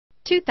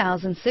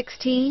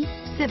2016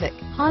 Civic,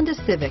 Honda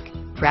Civic.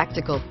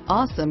 Practical,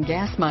 awesome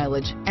gas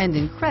mileage, and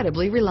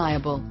incredibly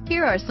reliable.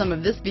 Here are some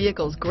of this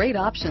vehicle's great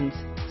options: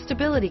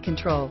 stability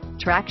control,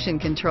 traction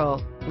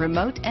control,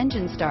 remote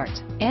engine start,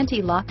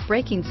 anti-lock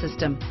braking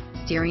system,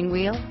 steering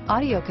wheel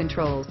audio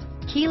controls,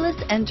 keyless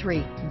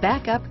entry,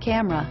 backup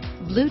camera,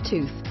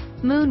 Bluetooth,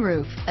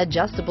 moonroof,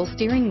 adjustable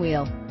steering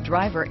wheel,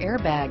 driver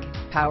airbag,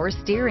 power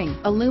steering,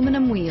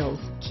 aluminum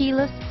wheels,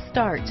 keyless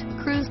start,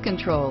 cruise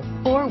control,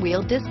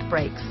 four-wheel disc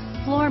brakes,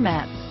 floor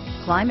mats,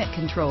 climate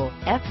control,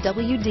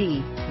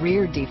 FWD,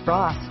 rear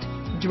defrost.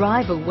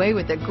 Drive away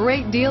with a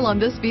great deal on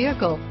this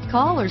vehicle.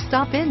 Call or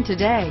stop in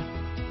today.